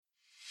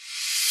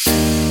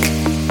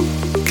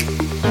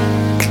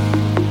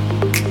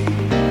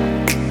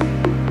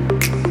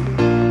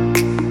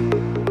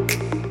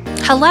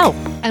Hello,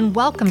 and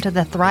welcome to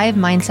the Thrive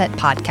Mindset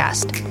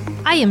Podcast.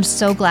 I am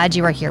so glad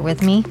you are here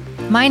with me.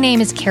 My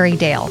name is Carrie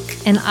Dale,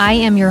 and I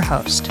am your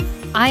host.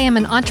 I am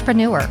an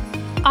entrepreneur,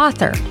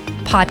 author,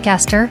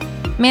 podcaster,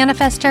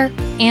 manifester,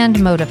 and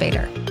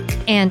motivator.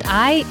 And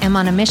I am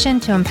on a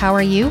mission to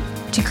empower you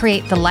to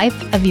create the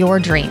life of your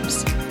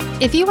dreams.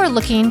 If you are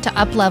looking to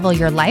up-level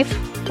your life,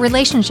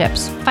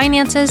 relationships,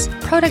 finances,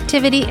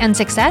 productivity, and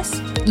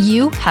success,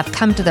 you have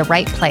come to the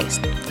right place.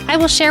 I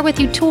will share with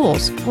you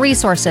tools,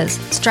 resources,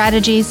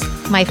 strategies,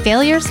 my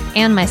failures,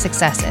 and my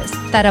successes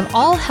that have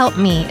all helped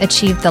me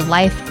achieve the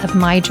life of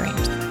my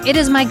dreams. It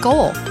is my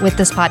goal with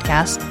this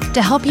podcast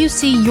to help you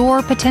see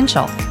your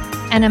potential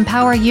and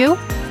empower you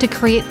to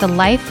create the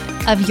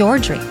life of your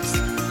dreams.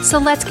 So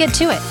let's get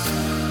to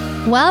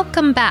it.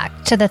 Welcome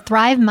back to the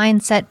Thrive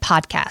Mindset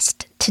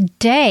Podcast.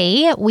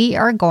 Today, we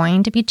are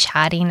going to be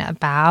chatting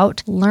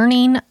about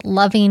learning,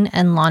 loving,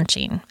 and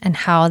launching, and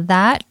how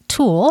that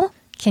tool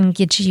can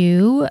get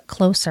you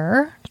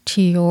closer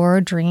to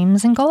your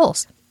dreams and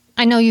goals.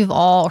 I know you've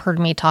all heard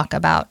me talk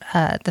about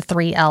the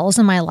 3 L's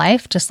in my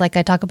life, just like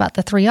I talk about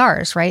the 3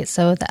 R's, right?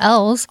 So the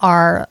L's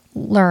are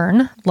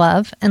learn,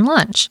 love, and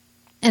launch.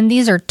 And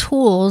these are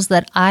tools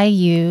that I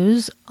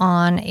use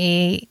on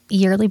a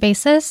yearly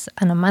basis,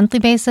 on a monthly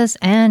basis,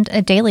 and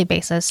a daily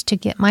basis to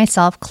get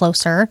myself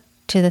closer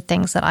to the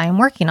things that I am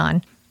working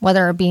on,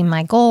 whether it be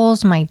my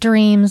goals, my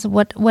dreams,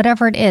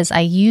 whatever it is. I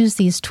use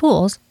these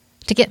tools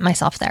to get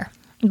myself there.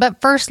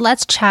 But first,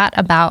 let's chat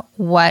about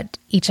what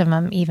each of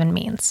them even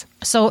means.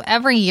 So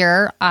every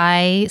year,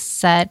 I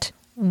set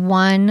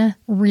one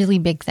really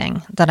big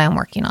thing that I'm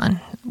working on,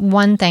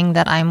 one thing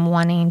that I'm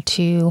wanting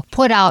to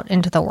put out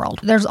into the world.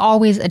 There's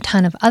always a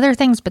ton of other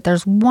things, but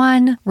there's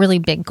one really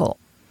big goal.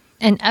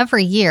 And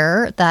every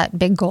year, that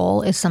big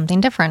goal is something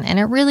different. And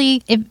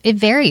it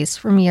varies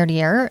from year to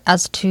year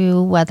as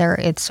to whether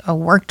it's a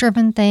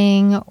work-driven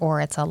thing or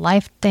it's a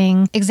life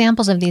thing.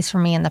 Examples of these for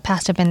me in the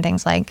past have been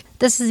things like,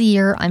 this is the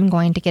year I'm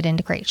going to get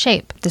into great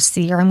shape. This is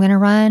the year I'm going to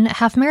run a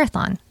half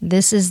marathon.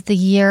 This is the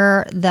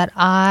year that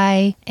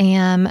I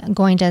am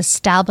going to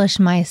establish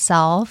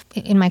myself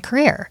in my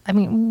career. I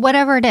mean,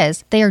 whatever it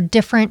is, they are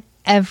different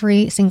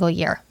every single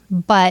year.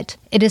 But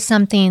it is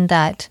something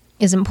that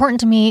is important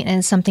to me and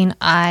is something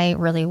I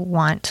really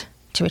want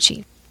to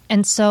achieve.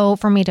 And so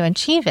for me to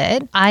achieve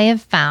it, I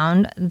have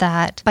found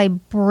that by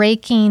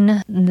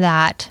breaking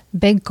that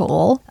big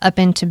goal up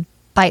into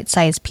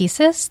bite-sized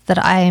pieces, that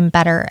I am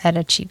better at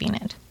achieving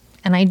it.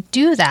 And I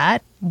do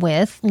that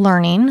with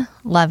learning,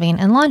 loving,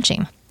 and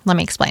launching. Let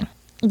me explain.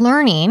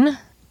 Learning,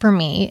 for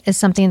me, is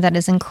something that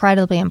is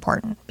incredibly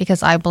important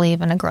because I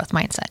believe in a growth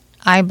mindset.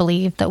 I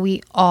believe that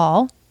we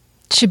all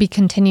should be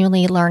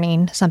continually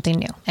learning something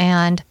new.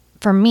 And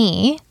for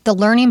me, the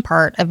learning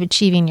part of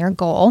achieving your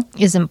goal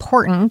is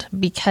important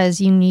because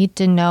you need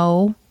to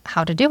know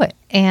how to do it.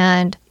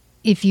 And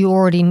if you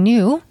already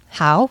knew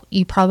how,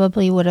 you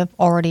probably would have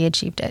already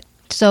achieved it.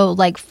 So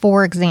like,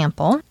 for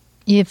example,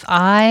 if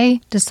I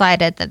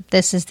decided that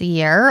this is the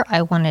year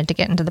I wanted to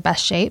get into the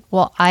best shape,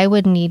 well, I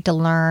would need to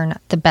learn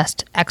the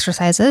best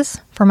exercises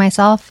for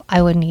myself.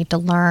 I would need to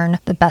learn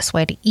the best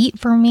way to eat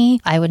for me.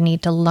 I would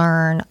need to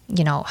learn,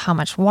 how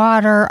much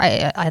water.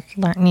 I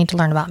need to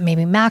learn about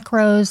maybe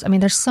macros. I mean,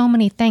 there's so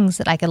many things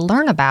that I could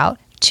learn about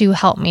to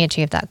help me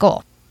achieve that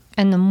goal.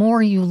 And the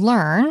more you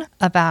learn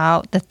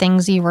about the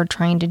things you are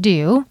trying to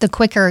do, the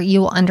quicker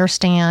you will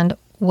understand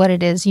what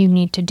it is you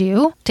need to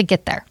do to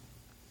get there.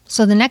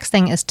 So the next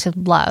thing is to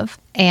love.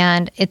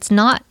 And it's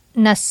not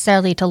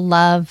necessarily to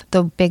love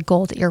the big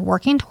goal that you're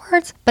working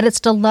towards, but it's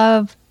to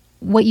love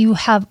what you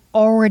have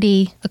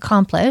already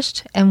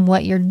accomplished and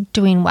what you're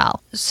doing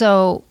well.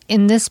 So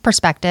in this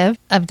perspective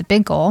of the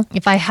big goal,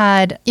 if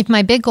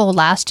my big goal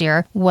last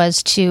year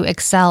was to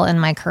excel in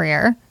my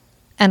career,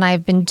 and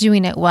I've been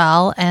doing it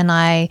well, and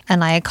I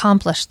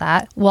accomplished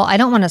that, well, I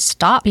don't want to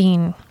stop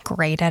being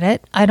great at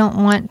it. I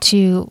don't want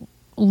to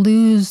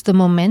lose the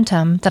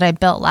momentum that I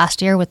built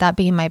last year with that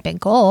being my big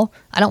goal.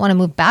 I don't want to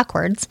move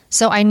backwards.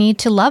 So I need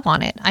to love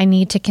on it. I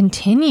need to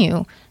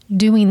continue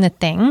doing the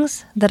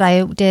things that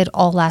I did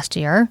all last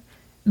year,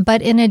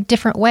 but in a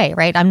different way,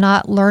 right? I'm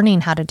not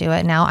learning how to do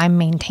it now. I'm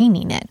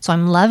maintaining it. So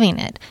I'm loving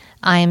it.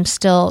 I'm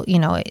still,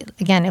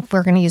 again, if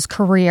we're going to use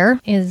career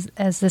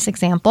as this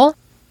example,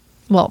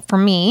 well, for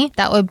me,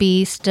 that would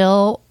be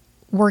still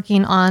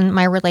working on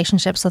my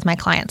relationships with my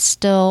clients,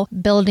 still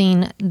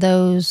building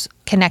those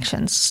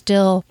connections,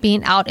 still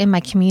being out in my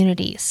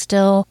community,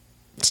 still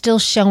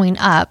showing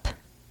up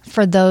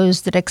for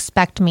those that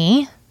expect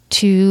me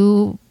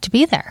to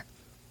be there.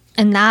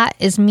 And that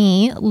is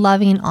me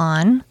loving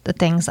on the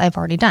things I've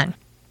already done.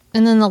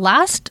 And then the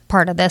last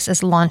part of this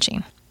is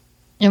launching.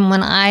 And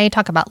when I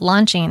talk about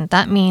launching,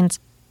 that means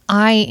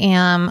I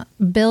am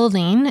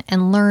building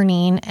and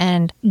learning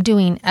and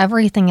doing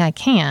everything I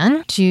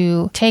can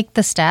to take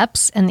the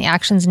steps and the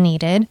actions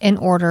needed in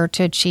order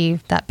to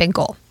achieve that big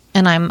goal.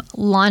 And I'm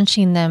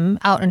launching them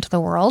out into the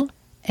world.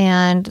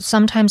 And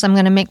sometimes I'm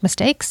going to make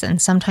mistakes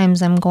and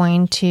sometimes I'm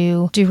going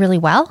to do really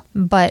well.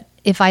 But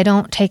if I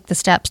don't take the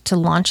steps to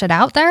launch it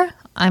out there,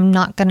 I'm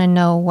not going to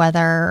know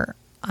whether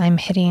I'm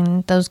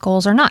hitting those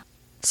goals or not.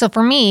 So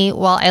for me,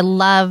 while I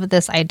love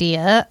this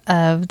idea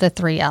of the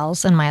 3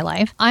 L's in my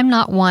life, I'm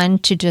not one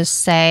to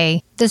just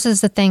say, this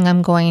is the thing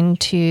I'm going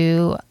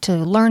to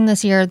learn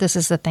this year. This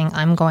is the thing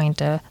I'm going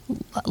to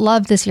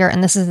love this year.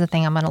 And this is the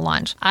thing I'm going to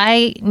launch.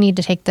 I need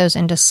to take those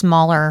into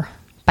smaller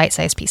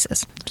bite-sized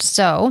pieces.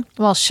 So,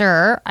 well,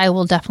 sure, I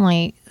will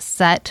definitely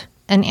set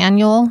an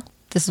annual.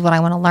 This is what I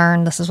want to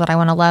learn. This is what I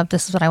want to love.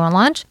 This is what I want to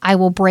launch. I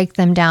will break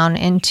them down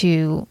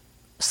into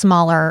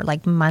smaller,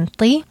 like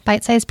monthly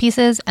bite-sized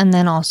pieces, and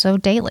then also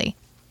daily.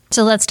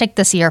 So let's take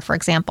this year, for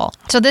example.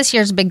 So this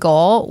year's big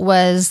goal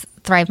was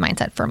Thrive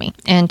Mindset for me,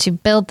 and to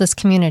build this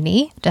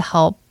community to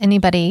help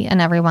anybody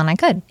and everyone I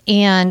could.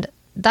 And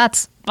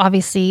that's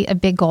obviously a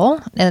big goal.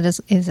 It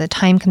is a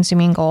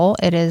time-consuming goal.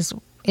 It is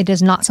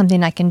not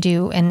something I can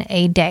do in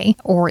a day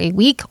or a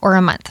week or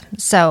a month.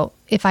 So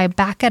if I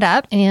back it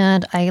up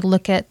and I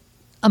look at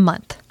a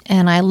month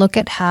and I look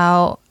at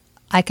how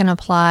I can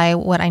apply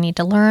what I need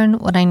to learn,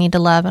 what I need to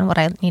love, and what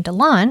I need to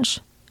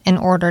launch in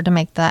order to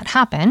make that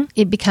happen,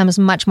 it becomes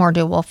much more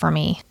doable for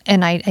me.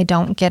 And I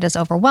don't get as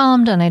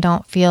overwhelmed and I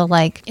don't feel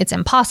like it's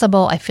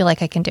impossible. I feel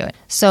like I can do it.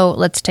 So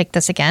let's take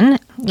this again.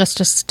 Let's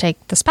just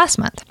take this past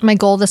month. My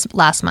goal this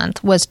last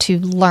month was to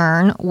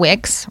learn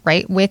Wix,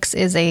 right? Wix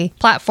is a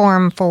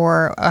platform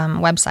for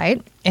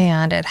website,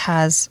 and it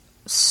has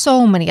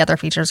so many other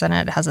features in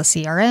it. It has a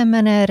CRM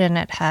in it, and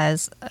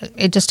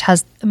it just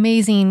has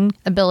amazing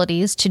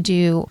abilities to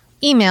do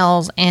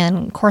emails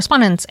and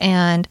correspondence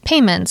and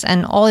payments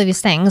and all of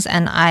these things.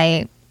 And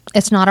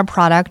it's not a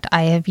product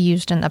I have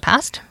used in the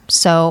past.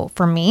 So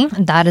for me,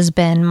 that has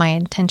been my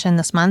intention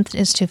this month,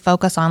 is to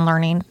focus on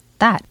learning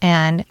that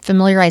and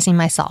familiarizing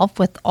myself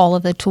with all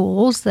of the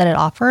tools that it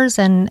offers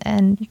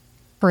and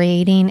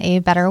creating a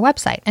better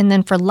website. And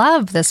then for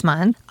love this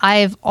month,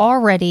 I've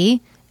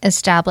already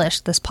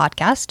established this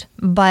podcast,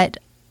 but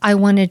I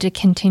wanted to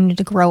continue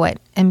to grow it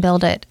and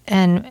build it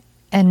and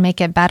make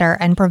it better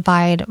and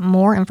provide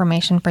more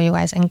information for you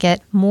guys and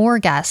get more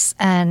guests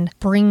and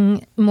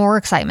bring more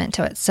excitement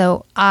to it.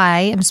 So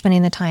I am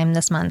spending the time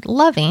this month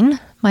loving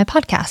my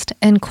podcast.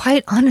 And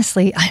quite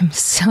honestly, I'm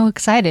so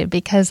excited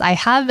because I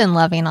have been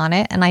loving on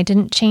it and I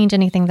didn't change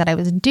anything that I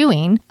was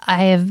doing.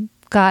 I have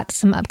got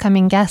some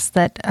upcoming guests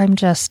that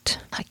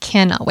I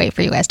cannot wait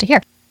for you guys to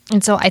hear.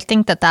 And so I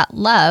think that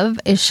love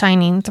is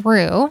shining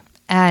through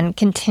and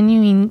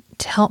continuing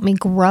to help me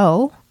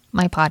grow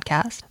my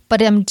podcast,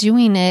 but I'm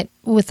doing it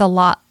with a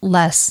lot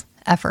less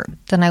effort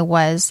than I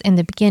was in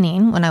the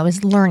beginning when I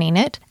was learning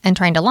it and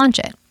trying to launch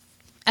it.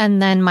 And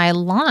then my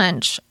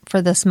launch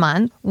for this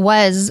month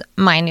was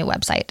my new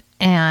website,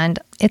 and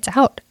it's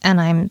out and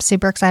I'm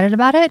super excited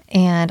about it.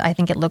 And I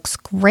think it looks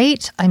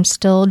great. I'm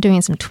still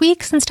doing some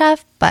tweaks and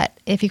stuff, but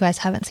if you guys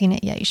haven't seen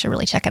it yet, you should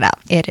really check it out.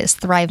 It is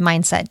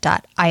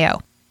thrivemindset.io.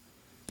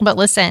 But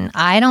listen,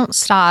 I don't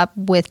stop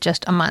with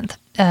just a month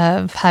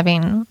of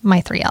having my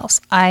 3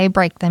 L's. I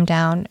break them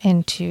down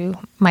into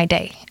my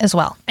day as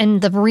well. And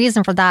the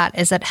reason for that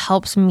is it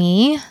helps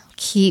me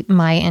keep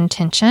my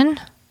intention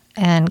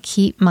and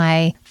keep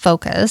my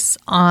focus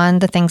on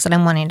the things that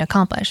I'm wanting to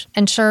accomplish.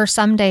 And sure,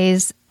 some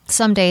days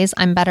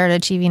I'm better at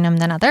achieving them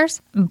than others.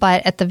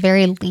 But at the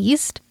very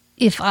least,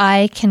 if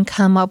I can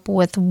come up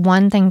with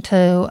one thing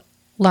to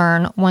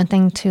learn, one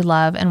thing to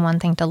love, and one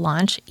thing to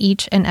launch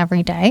each and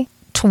every day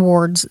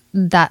towards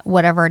that,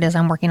 whatever it is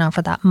I'm working on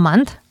for that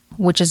month,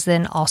 which is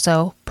then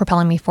also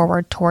propelling me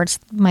forward towards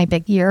my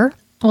big year,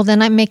 well,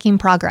 then I'm making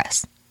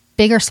progress,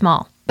 big or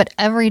small. But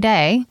every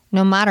day,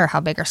 no matter how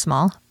big or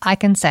small, I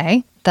can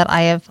say that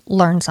I have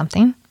learned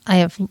something, I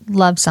have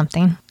loved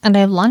something, and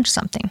I have launched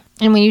something.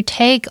 And when you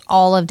take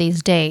all of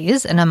these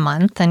days in a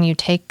month and you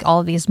take all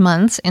of these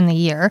months in the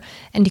year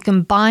and you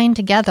combine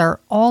together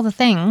all the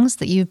things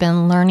that you've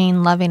been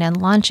learning, loving,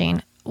 and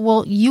launching,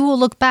 well, you will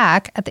look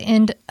back at the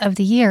end of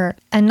the year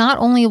and not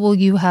only will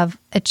you have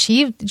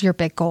achieved your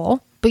big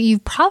goal, but you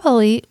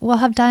probably will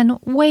have done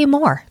way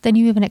more than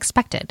you even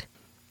expected.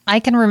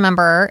 I can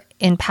remember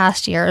in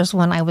past years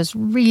when I was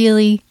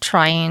really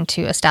trying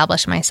to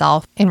establish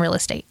myself in real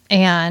estate.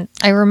 And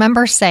I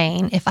remember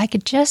saying, if I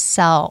could just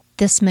sell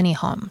this many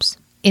homes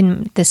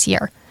in this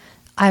year,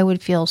 I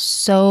would feel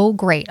so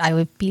great. I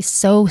would be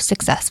so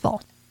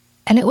successful.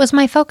 And it was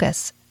my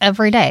focus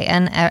every day.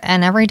 And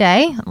every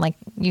day, like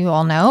you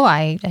all know,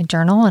 I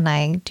journal and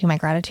I do my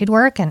gratitude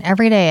work. And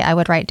every day I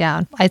would write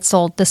down, I'd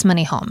sold this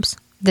many homes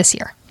this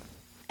year.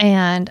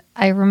 And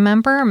I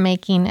remember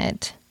making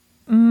it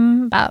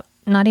about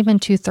not even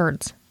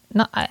 2/3.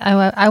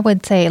 I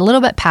would say a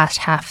little bit past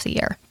half the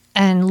year.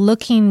 And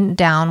looking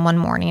down one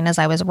morning as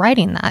I was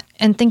writing that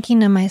and thinking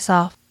to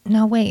myself,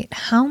 no, wait,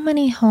 how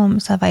many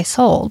homes have I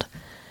sold?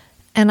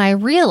 And I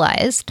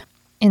realized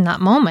in that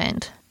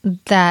moment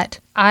that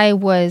I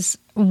was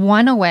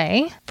one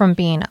away from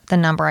being the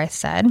number I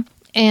said.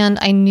 And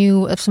I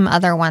knew of some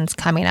other ones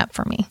coming up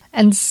for me.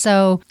 And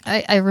so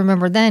I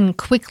remember then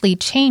quickly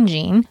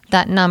changing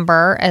that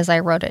number as I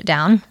wrote it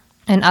down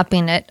and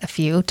upping it a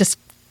few, just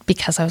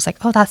because I was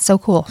like, oh, that's so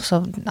cool.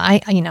 So I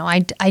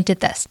did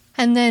this.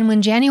 And then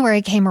when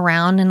January came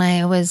around and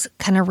I was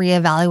kind of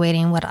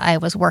reevaluating what I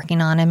was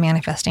working on and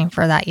manifesting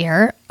for that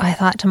year, I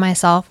thought to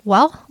myself,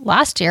 well,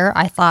 last year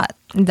I thought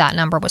that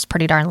number was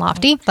pretty darn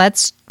lofty.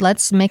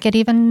 Let's make it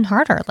even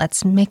harder.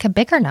 Let's make a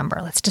bigger number.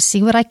 Let's just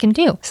see what I can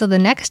do. So the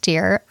next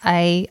year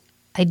I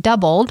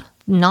doubled,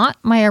 not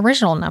my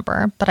original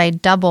number, but I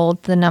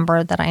doubled the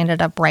number that I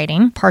ended up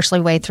writing partially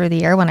way through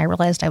the year when I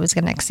realized I was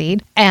going to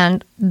exceed.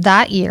 And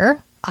that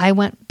year I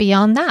went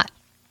beyond that.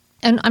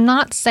 And I'm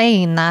not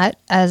saying that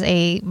as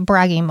a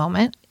bragging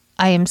moment.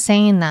 I am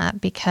saying that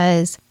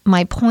because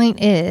my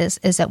point is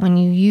that when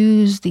you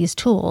use these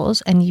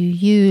tools and you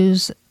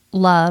use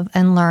love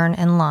and learn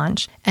and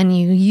launch and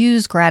you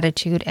use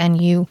gratitude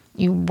and you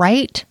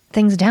write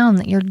things down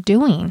that you're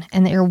doing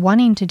and that you're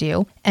wanting to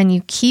do and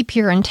you keep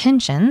your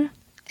intention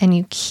and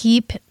you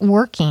keep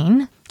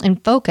working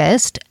and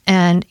focused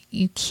and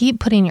you keep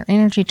putting your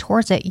energy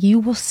towards it, you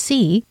will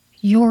see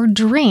your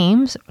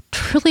dreams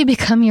truly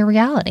become your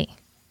reality.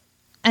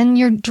 And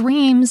your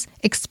dreams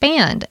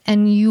expand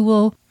and you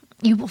will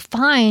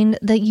find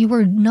that you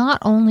are not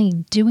only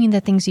doing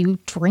the things you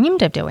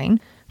dreamed of doing,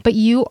 but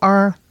you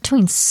are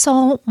doing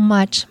so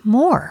much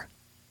more.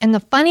 And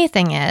the funny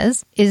thing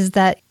is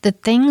that the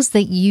things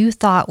that you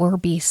thought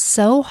would be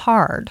so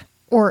hard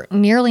or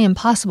nearly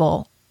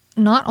impossible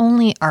not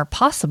only are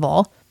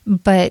possible,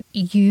 but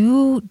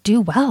you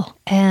do well.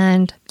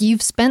 And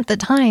you've spent the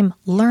time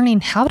learning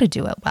how to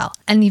do it well.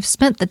 And you've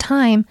spent the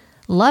time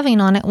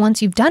loving on it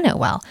once you've done it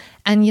well.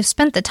 And you've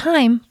spent the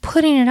time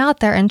putting it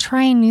out there and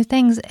trying new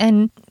things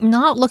and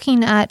not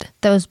looking at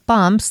those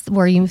bumps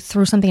where you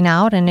threw something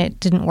out and it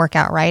didn't work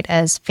out right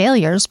as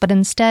failures, but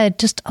instead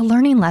just a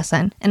learning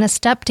lesson and a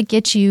step to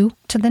get you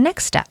to the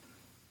next step.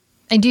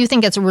 I do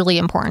think it's really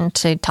important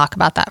to talk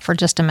about that for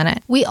just a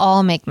minute. We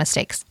all make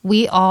mistakes.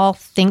 We all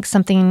think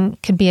something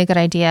could be a good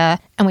idea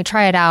and we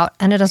try it out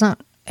and it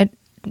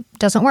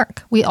doesn't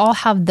work. We all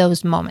have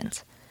those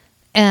moments.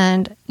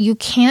 And you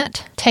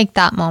can't take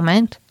that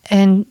moment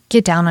and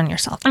get down on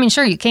yourself. I mean,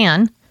 sure you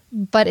can,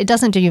 but it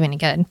doesn't do you any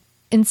good.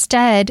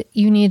 Instead,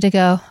 you need to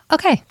go,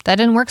 okay, that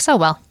didn't work so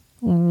well.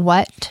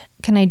 What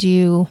can I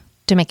do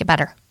to make it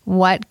better?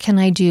 What can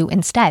I do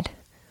instead?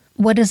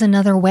 What is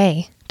another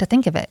way to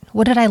think of it?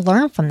 What did I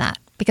learn from that?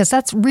 Because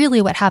that's really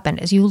what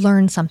happened is you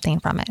learned something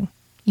from it.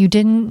 You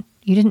didn't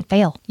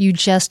fail. You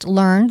just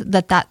learned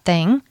that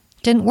thing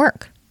didn't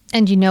work.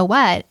 And you know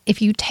what?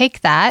 If you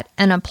take that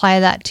and apply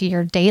that to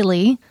your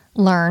daily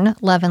learn,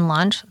 love, and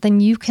launch, then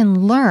you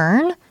can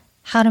learn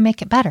how to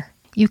make it better.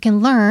 You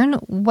can learn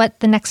what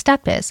the next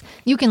step is.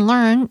 You can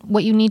learn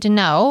what you need to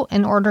know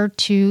in order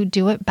to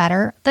do it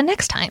better the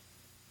next time.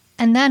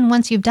 And then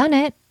once you've done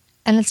it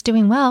and it's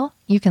doing well,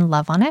 you can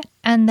love on it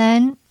and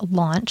then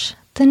launch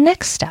the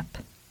next step.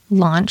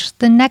 Launch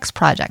the next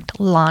project.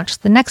 Launch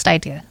the next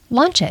idea.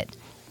 Launch it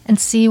and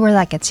see where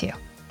that gets you.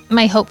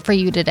 My hope for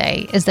you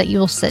today is that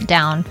you'll sit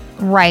down,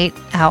 write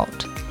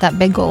out that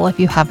big goal if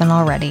you haven't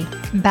already,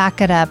 back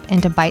it up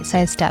into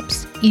bite-sized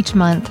steps each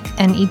month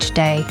and each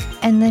day,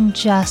 and then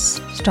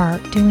just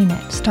start doing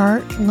it.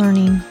 Start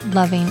learning,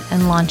 loving,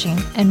 and launching,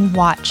 and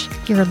watch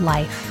your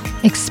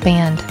life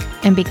expand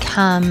and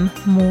become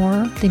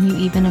more than you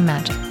even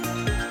imagine.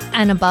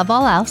 And above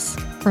all else,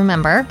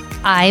 remember,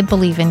 I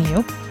believe in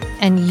you,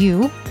 and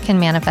you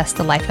can manifest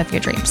the life of your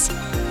dreams.